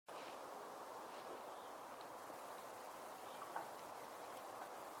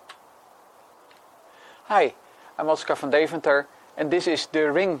Hi, I'm Oskar van Deventer and this is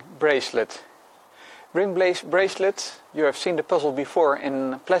the ring bracelet. Bracelet, you have seen the puzzle before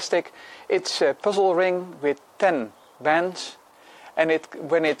in plastic. It's a puzzle ring with 10 bands and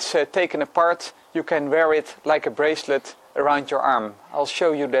when it's taken apart you can wear it like a bracelet around your arm. I'll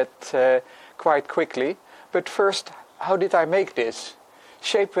show you that quite quickly. But first, how did I make this?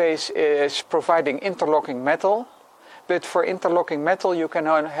 Shapeways is providing interlocking metal, but for interlocking metal you can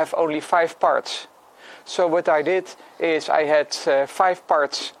have only 5 parts. So what I did is I had 5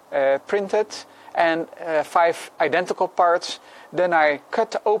 parts printed and 5 identical parts. Then I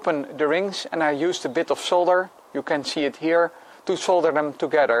cut open the rings and I used a bit of solder, you can see it here, to solder them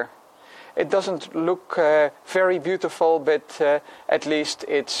together. It doesn't look very beautiful, but at least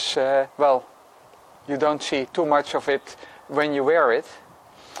it's, well, you don't see too much of it when you wear it.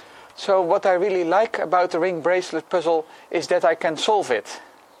 So what I really like about the ring bracelet puzzle is that I can solve it.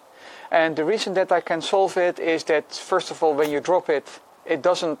 And the reason that I can solve it is that, first of all, when you drop it, it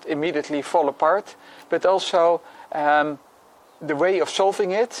doesn't immediately fall apart, but also the way of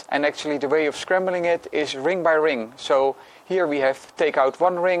solving it, and actually the way of scrambling it, is ring by ring. So here we have to take out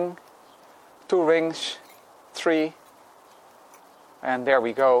 1 ring, 2 rings, 3, and there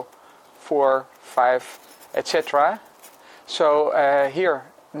we go, 4, 5, etc. So here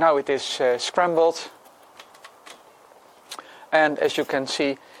now it is scrambled, and as you can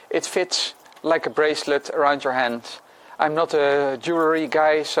see it fits like a bracelet around your hand. I'm not a jewelry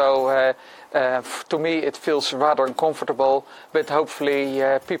guy, so to me it feels rather uncomfortable, but hopefully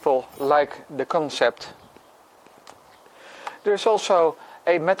people like the concept. There's also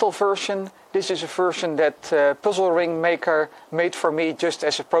a metal version. This is a version that Puzzle Ring Maker made for me just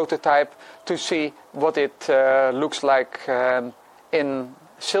as a prototype to see what it looks like in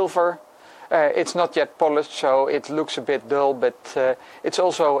silver. It's not yet polished, so it looks a bit dull, but it's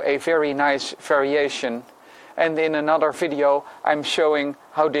also a very nice variation. And in another video I'm showing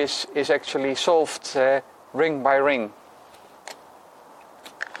how this is actually solved ring by ring.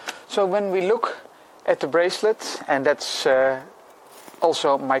 So when we look at the bracelet, and that's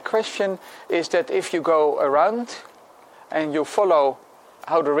also my question, is that if you go around and you follow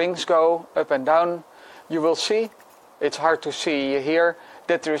how the rings go up and down, you will see, it's hard to see here,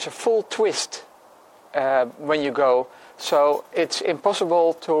 that there is a full twist when you go. So it's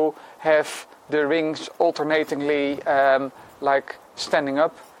impossible to have the rings alternatingly like standing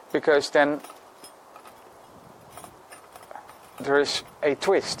up, because then there is a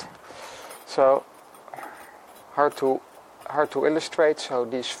twist. So hard to illustrate. So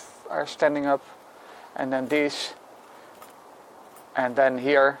these are standing up, and then these, and then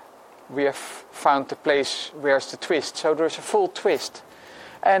here we have found the place where's the twist. So there's a full twist.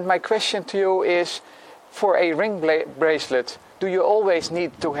 And my question to you is, for a ring bracelet, do you always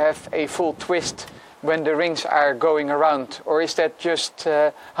need to have a full twist when the rings are going around? Or is that just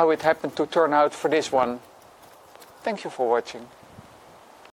how it happened to turn out for this one? Thank you for watching.